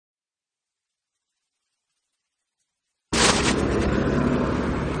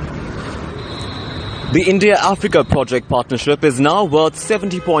The India-Africa project partnership is now worth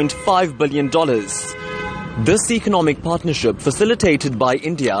 $70.5 billion. This economic partnership, facilitated by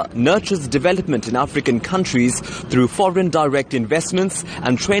India, nurtures development in African countries through foreign direct investments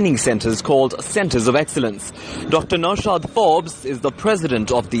and training centers called Centers of Excellence. Dr. Naushad Forbes is the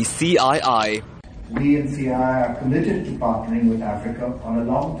president of the CII. We in CII are committed to partnering with Africa on a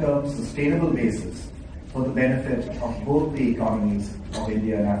long-term sustainable basis for the benefit of both the economies of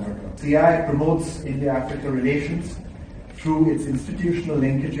India and Africa. CII promotes India-Africa relations through its institutional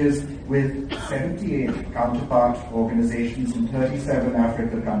linkages with 78 counterpart organizations in 37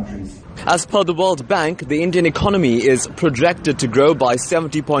 African countries. As per the World Bank, the Indian economy is projected to grow by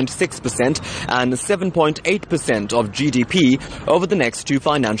 70.6% and 7.8% of GDP over the next 2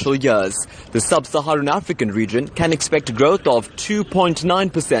 financial years. The sub-Saharan African region can expect growth of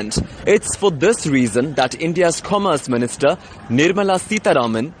 2.9%. It's for this reason that India's Commerce Minister, Nirmala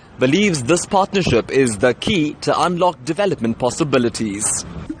Sitharaman, believes this partnership is the key to unlock development possibilities.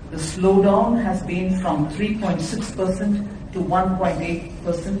 The slowdown has been from 3.6% to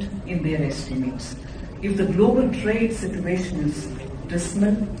 1.8% in their estimates. If the global trade situation is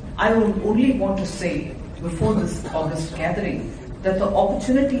dismal, I would only want to say before this August gathering that the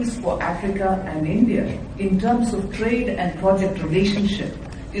opportunities for Africa and India in terms of trade and project relationship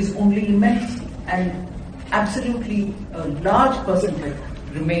is only immense, and absolutely a large percentage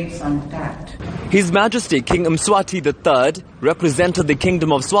remains untapped. His Majesty King Mswati III represented the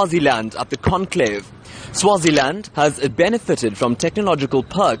Kingdom of Swaziland at the conclave. Swaziland has benefited from technological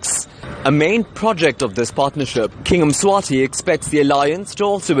perks. A main project of this partnership, King Mswati expects the alliance to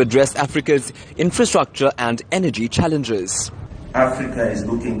also address Africa's infrastructure and energy challenges. Africa is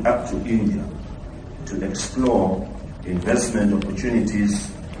looking up to India to explore investment opportunities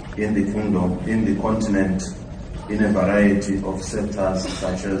in the kingdom, in the continent, in a variety of sectors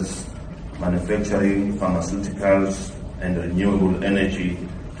such as manufacturing, pharmaceuticals, and renewable energy,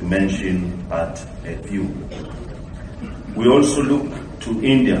 to mention but a few. We also look to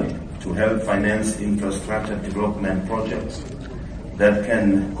India to help finance infrastructure development projects that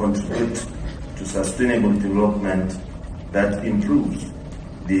can contribute to sustainable development that improves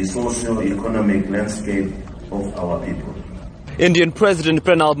the socio-economic landscape of our people. Indian President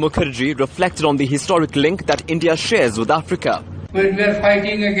Pranab Mukherjee reflected on the historic link that India shares with Africa. When we were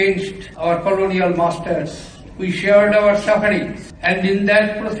fighting against our colonial masters, we shared our sufferings, and in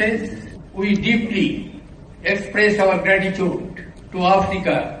that process, we deeply express our gratitude to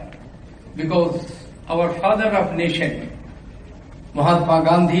Africa, because our father of nation, Mahatma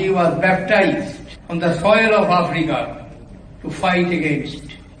Gandhi, was baptized on the soil of Africa to fight against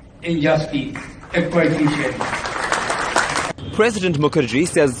injustice, exploitation. President Mukherjee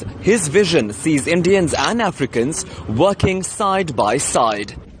says his vision sees Indians and Africans working side by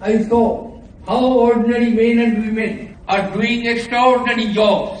side. I saw how ordinary men and women are doing extraordinary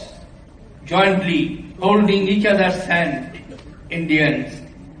jobs, jointly holding each other's hand, Indians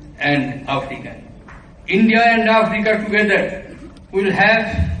and Africans. India and Africa together will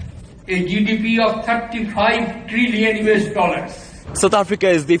have a GDP of 35 trillion US dollars. South Africa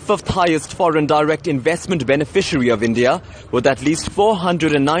is the 5th highest foreign direct investment beneficiary of India, with at least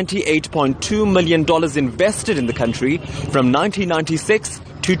 $498.2 million invested in the country from 1996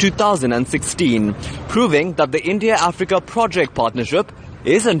 to 2016, proving that the India-Africa project partnership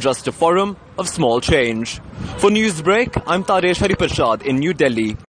isn't just a forum of small change. For Newsbreak, I'm Taresh in New Delhi.